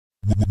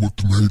What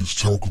them haters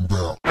talking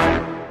about?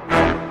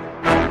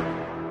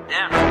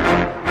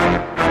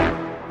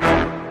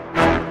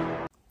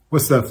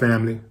 What's up,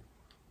 family?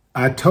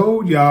 I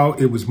told y'all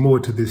it was more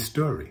to this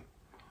story.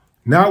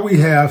 Now we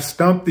have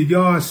Stump the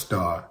Yard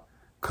star,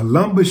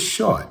 Columbus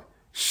Short,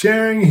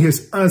 sharing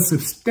his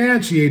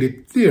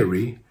unsubstantiated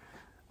theory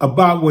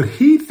about what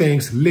he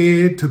thinks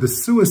led to the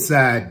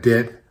suicide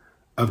death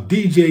of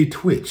DJ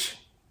tWitch.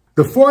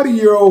 The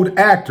 40-year-old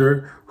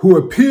actor who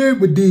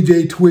appeared with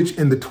DJ tWitch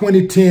in the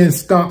 2010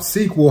 Stump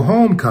sequel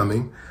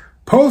Homecoming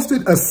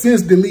posted a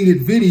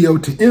since-deleted video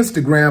to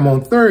Instagram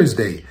on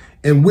Thursday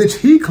in which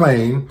he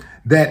claimed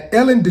that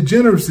Ellen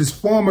DeGeneres'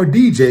 former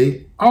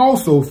DJ,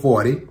 also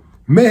 40,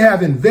 may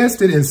have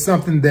invested in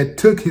something that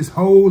took his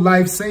whole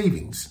life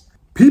savings.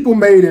 People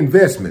made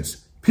investments.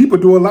 People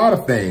do a lot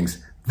of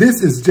things.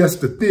 This is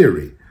just a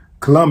theory,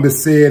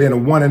 Columbus said in a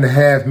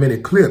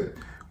 1.5-minute clip,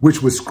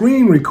 which was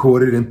screen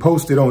recorded and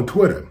posted on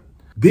Twitter.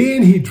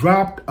 Then he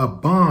dropped a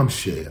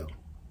bombshell.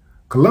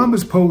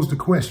 Columbus posed a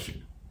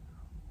question.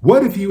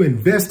 What if you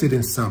invested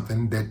in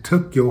something that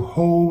took your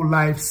whole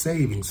life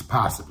savings,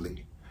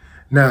 possibly?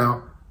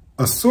 Now,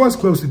 a source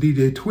close to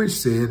DJ tWitch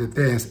said that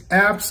there's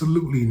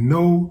absolutely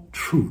no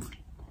truth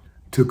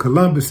to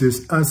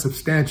Columbus's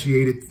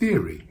unsubstantiated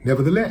theory.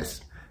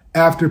 Nevertheless,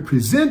 after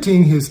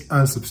presenting his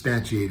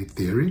unsubstantiated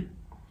theory,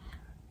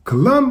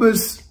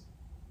 Columbus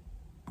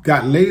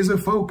got laser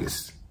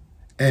focused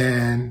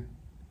and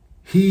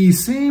he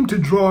seemed to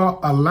draw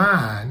a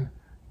line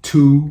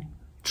to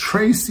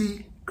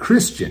Tracy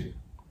Christian,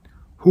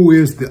 who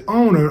is the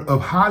owner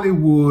of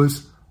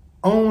Hollywood's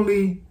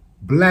only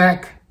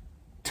black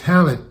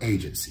talent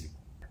agency.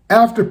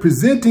 After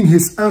presenting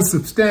his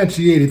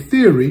unsubstantiated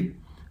theory,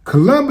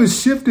 Columbus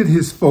shifted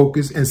his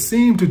focus and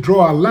seemed to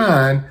draw a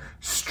line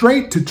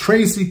straight to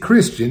Tracy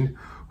Christian,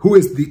 who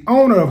is the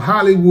owner of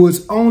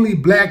Hollywood's only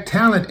black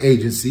talent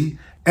agency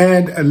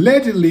and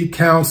allegedly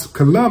counts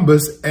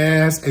Columbus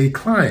as a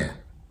client.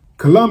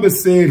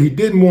 Columbus said he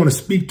didn't want to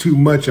speak too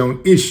much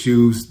on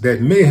issues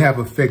that may have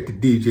affected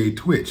DJ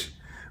tWitch,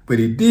 but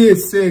he did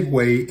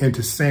segue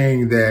into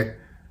saying that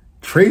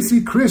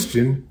Tracy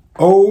Christian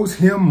owes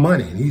him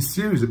money and he's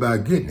serious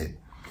about getting it.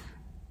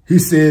 He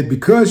said,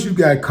 because you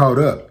got caught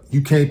up,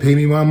 you can't pay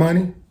me my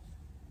money?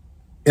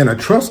 In a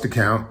trust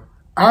account,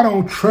 I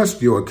don't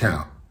trust your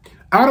account.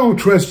 I don't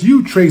trust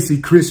you, Tracy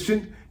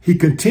Christian. He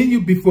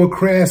continued before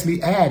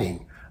crassly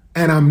adding,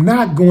 and I'm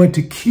not going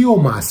to kill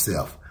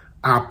myself.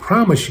 I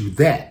promise you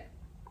that.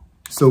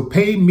 So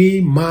pay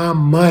me my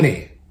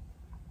money.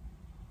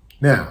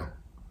 Now,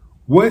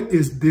 what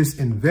is this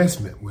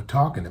investment we're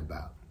talking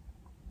about?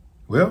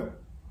 Well,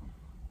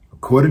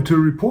 according to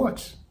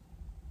reports,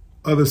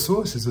 other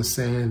sources are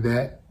saying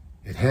that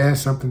it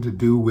has something to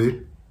do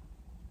with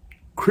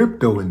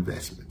crypto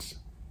investments.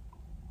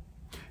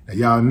 Now,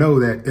 y'all know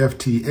that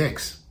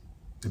FTX,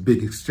 the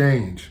big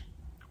exchange,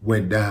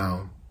 went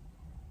down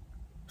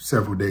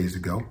several days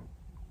ago.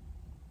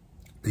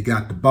 They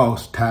got the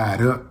boss tied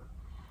up.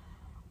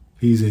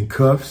 He's in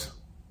cuffs.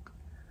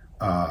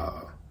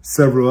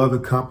 Several other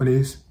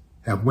companies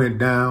have went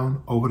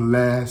down over the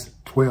last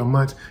 12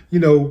 months.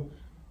 You know,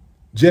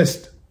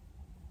 just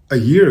a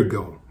year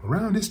ago,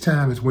 around this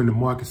time is when the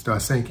market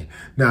starts sinking.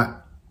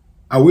 Now,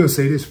 I will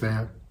say this,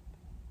 fam.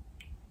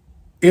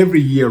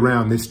 Every year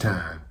around this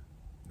time,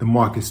 the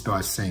market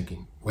starts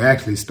sinking. Well,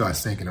 actually, it starts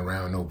sinking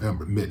around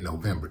November,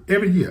 mid-November.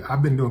 Every year.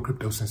 I've been doing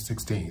crypto since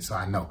 16, so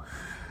I know.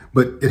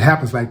 But it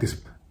happens like this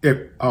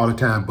all the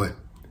time. But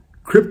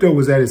crypto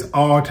was at its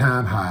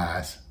all-time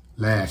highs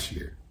last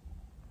year.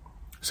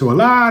 So a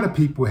lot of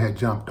people had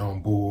jumped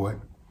on board.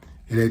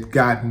 It had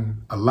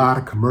gotten a lot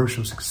of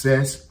commercial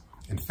success.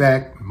 In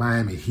fact,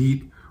 Miami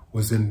Heat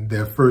was in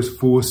their first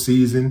full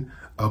season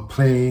of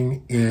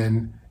playing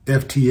in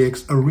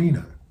FTX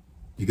Arena.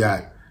 You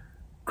got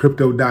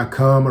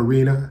Crypto.com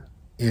Arena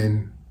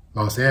in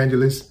Los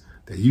Angeles.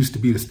 That used to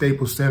be the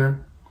Staples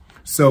Center.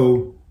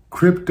 So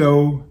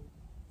crypto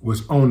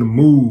was on the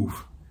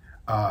move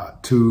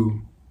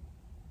to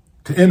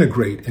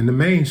integrate in the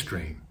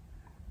mainstream.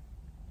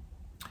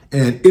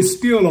 And it's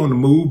still on the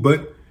move,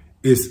 but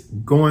it's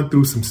going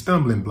through some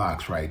stumbling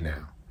blocks right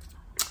now.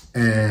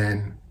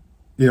 And,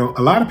 you know,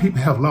 a lot of people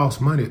have lost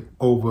money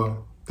over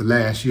the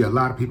last year. A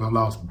lot of people have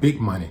lost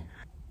big money.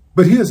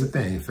 But here's the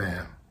thing,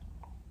 fam.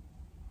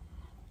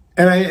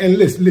 And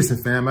listen,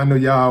 fam, I know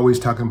y'all always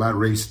talking about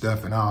race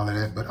stuff and all of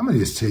that, but I'm going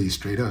to just tell you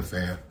straight up,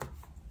 fam.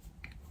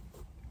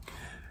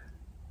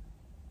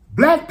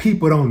 Black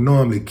people don't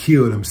normally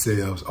kill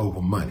themselves over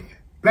money.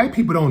 Black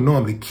people don't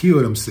normally kill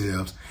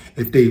themselves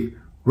if they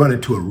run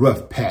into a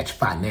rough patch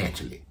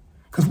financially.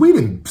 Because we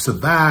didn't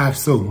survive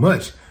so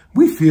much.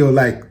 We feel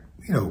like,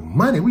 you know,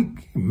 money, we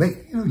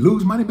make, you know,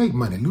 lose money, make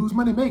money, lose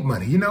money, make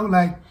money, you know,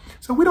 like,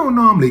 so we don't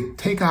normally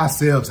take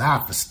ourselves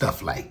out for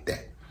stuff like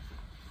that.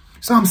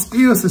 So I'm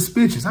still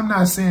suspicious. I'm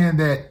not saying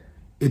that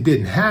it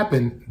didn't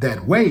happen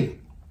that way.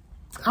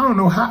 I don't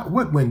know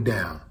what went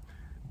down,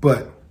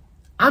 but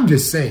I'm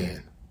just saying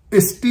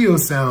it still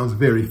sounds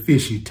very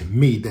fishy to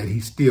me that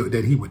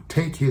he would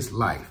take his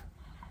life,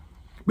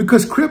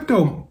 because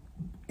crypto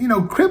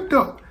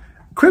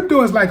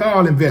Crypto is like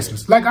all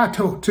investments. Like I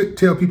tell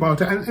people all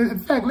the time. In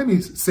fact, let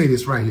me say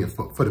this right here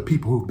for the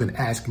people who've been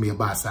asking me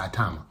about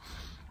Saitama.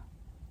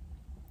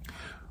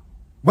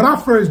 When I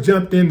first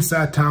jumped into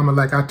Saitama,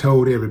 like I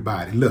told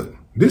everybody, look,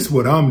 this is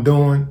what I'm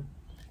doing.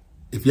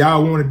 If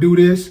y'all want to do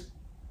this,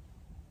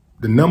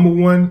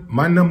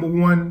 my number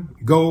one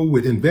goal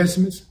with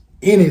investments,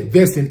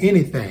 invest in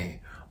anything.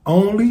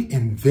 Only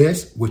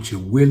invest what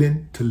you're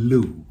willing to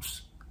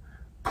lose.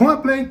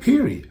 Point blank,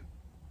 period.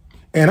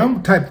 And I'm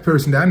the type of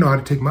person that I know how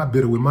to take my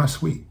bitter with my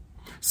sweet.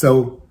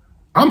 So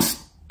I'm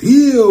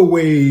still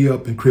way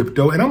up in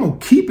crypto, and I'm going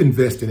to keep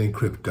investing in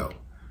crypto.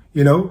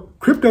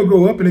 Crypto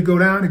go up and it go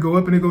down, it go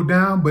up and it go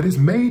down, but it's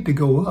made to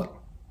go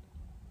up.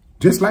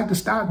 Just like the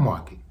stock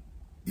market.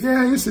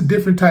 Yeah, it's a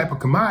different type of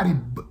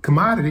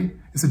commodity.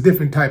 It's a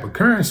different type of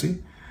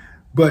currency.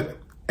 But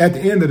at the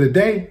end of the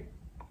day,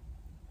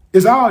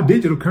 it's all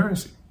digital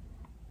currency.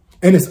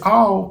 And it's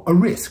all a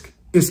risk.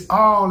 It's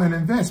all an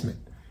investment.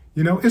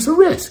 It's a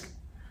risk.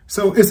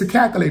 So it's a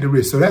calculated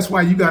risk. So that's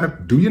why you got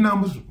to do your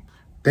numbers.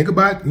 Think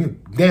about,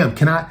 damn,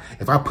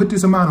 if I put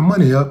this amount of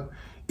money up,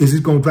 is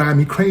it going to drive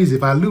me crazy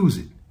if I lose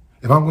it?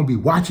 If I'm going to be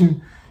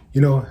watching,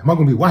 am I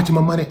going to be watching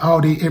my money all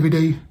day, every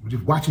day,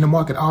 just watching the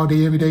market all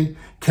day, every day?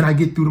 Can I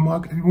get through the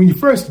market? When you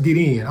first get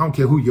in, I don't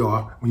care who you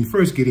are, when you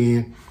first get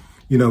in,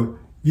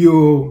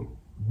 you'll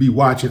be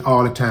watching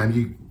all the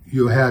time.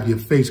 You'll have your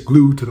face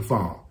glued to the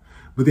phone.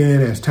 But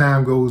then as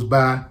time goes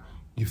by,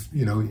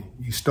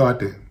 you start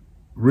to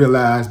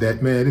realize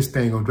that, man, this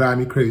thing gonna drive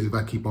me crazy if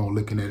I keep on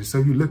looking at it. So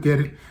you look at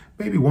it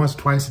maybe once,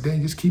 twice a day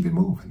and just keep it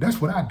moving.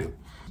 That's what I do.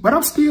 But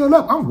I'm still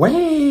up. I'm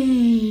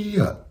way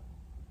up.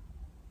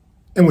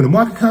 And when the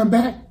market come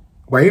back,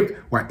 while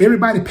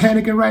everybody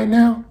panicking right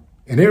now,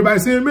 and everybody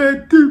saying,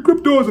 man,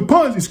 crypto is a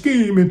Ponzi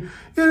scheme.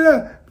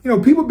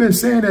 And, people been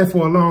saying that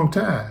for a long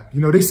time.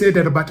 They said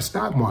that about the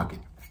stock market.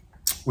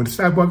 When the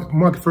stock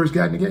market first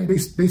got in the game,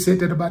 they said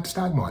that about the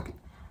stock market.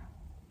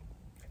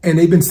 And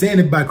they've been saying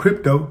it about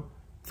crypto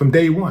from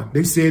day one.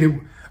 They said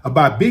it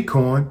about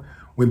Bitcoin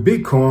when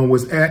Bitcoin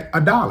was at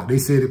 $1. They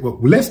said it was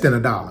less than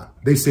 $1.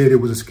 They said it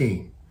was a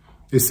scheme.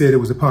 They said it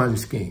was a Ponzi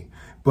scheme.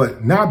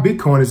 But now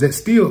Bitcoin is at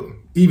still,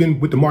 even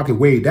with the market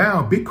way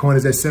down, Bitcoin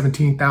is at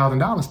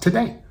 $17,000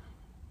 today.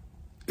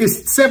 It's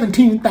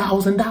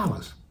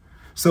 $17,000.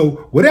 So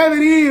whatever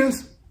it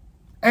is,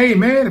 hey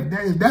man,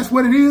 if that's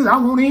what it is, I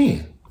want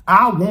in.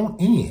 I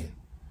want in.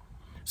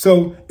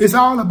 So it's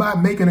all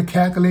about making a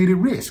calculated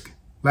risk.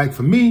 Like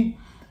for me,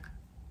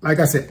 like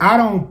I said, I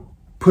don't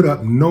put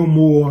up no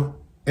more,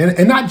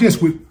 and not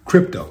just with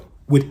crypto,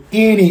 with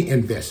any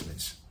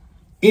investments.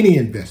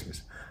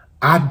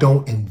 I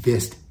don't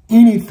invest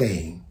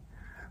anything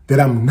that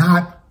I'm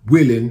not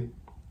willing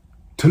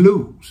to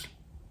lose.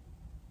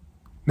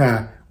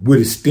 Now,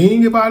 would it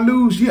sting if I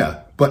lose?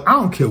 Yeah, but I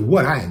don't care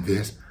what I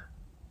invest.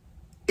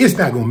 It's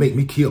not going to make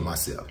me kill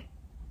myself.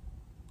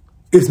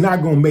 It's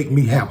not going to make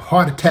me have a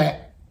heart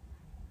attack.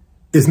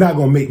 It's not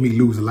going to make me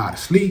lose a lot of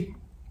sleep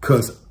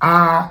because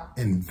I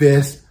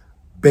invest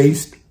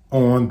based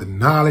on the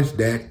knowledge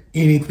that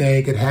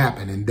anything could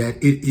happen and that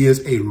it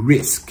is a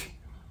risk.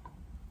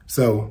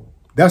 So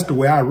that's the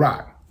way I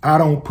rock. I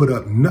don't put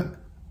up nothing.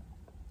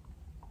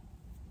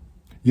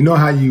 You know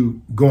how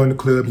you go in the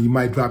club and you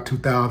might drop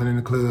 $2,000 in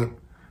the club?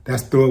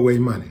 That's throwaway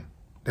money.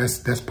 That's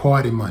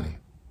party money.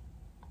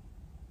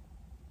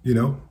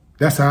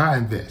 That's how I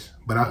invest.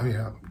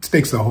 But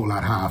stakes are a whole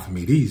lot higher for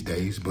me these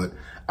days. But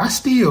I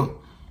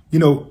still,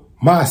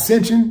 my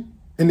ascension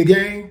in the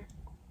game,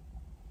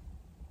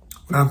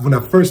 when I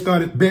first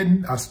started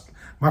betting,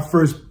 my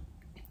first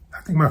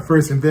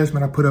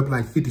investment, I put up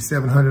like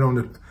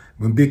 $5,700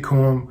 when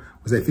Bitcoin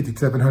was at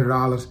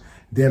 $5,700.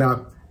 Then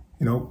I,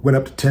 went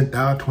up to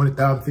 10,000,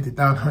 20,000,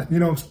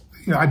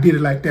 50,000, I did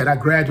it like that. I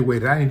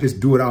graduated. I didn't just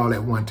do it all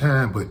at one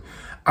time, but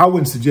I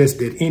wouldn't suggest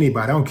that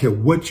anybody, I don't care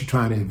what you're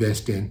trying to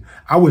invest in,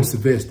 I wouldn't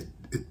suggest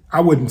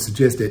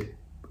that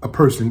a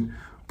person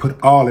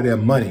put all of their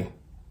money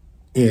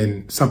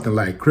in something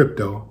like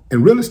crypto.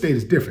 And real estate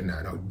is different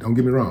now, don't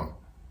get me wrong.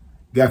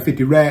 You got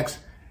 50 racks,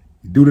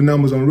 you do the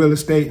numbers on real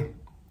estate,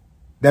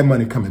 that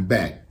money coming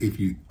back if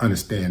you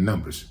understand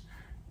numbers.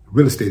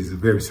 Real estate is a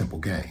very simple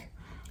game.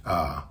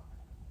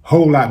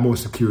 Whole lot more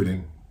secure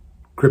than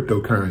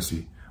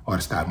cryptocurrency or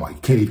the stock market.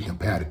 You can't even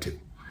compare the two.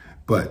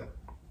 But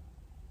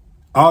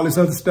all this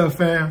other stuff,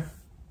 fam,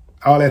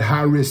 all that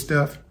high risk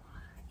stuff,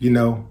 you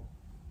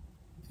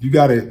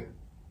gotta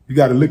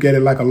look at it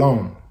like a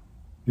loan.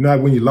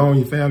 Like when you loan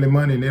your family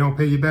money and they don't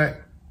pay you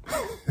back.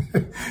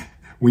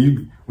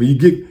 when you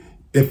get,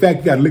 in fact,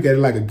 you gotta look at it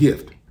like a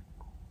gift.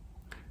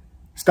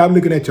 Stop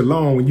looking at your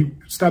loan.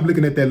 Stop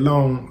looking at that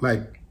loan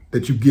like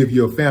that you give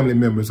your family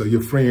members or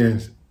your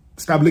friends.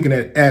 Stop looking at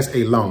it as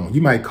a loan.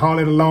 You might call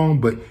it a loan,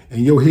 but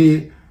in your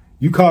head,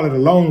 you call it a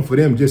loan for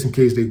them just in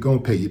case they're going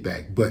to pay you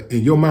back. But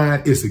in your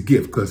mind, it's a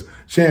gift because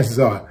chances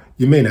are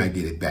you may not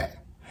get it back.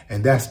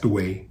 And that's the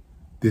way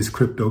this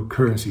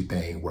cryptocurrency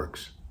thing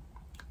works.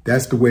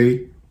 That's the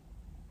way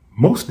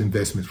most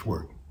investments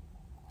work.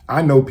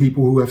 I know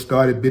people who have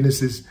started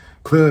businesses,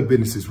 club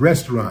businesses,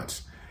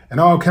 restaurants, and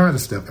all kinds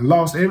of stuff and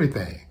lost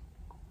everything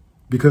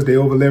because they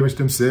over-leveraged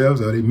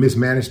themselves or they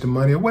mismanaged the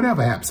money or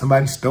whatever happened.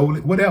 Somebody stole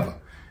it, whatever.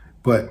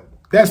 But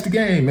that's the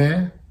game,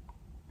 man.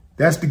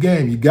 That's the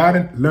game. You got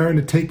to learn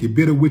to take your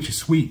bitter with your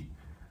sweet.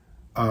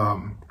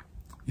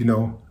 You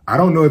know, I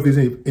don't know if there's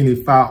any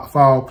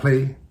foul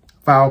play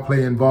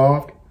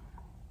involved.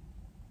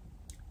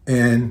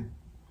 And,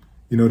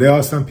 you know, there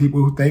are some people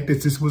who think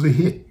that this was a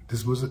hit.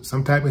 This was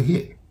some type of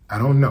hit. I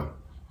don't know.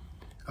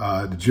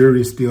 The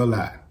jury is still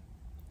out.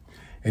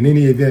 In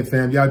any event,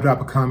 fam, y'all drop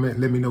a comment.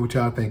 Let me know what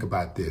y'all think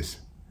about this.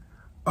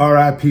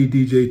 R.I.P.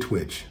 DJ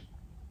Twitch.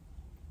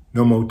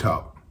 No more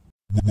talk.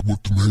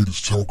 What the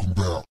haters talking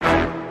about?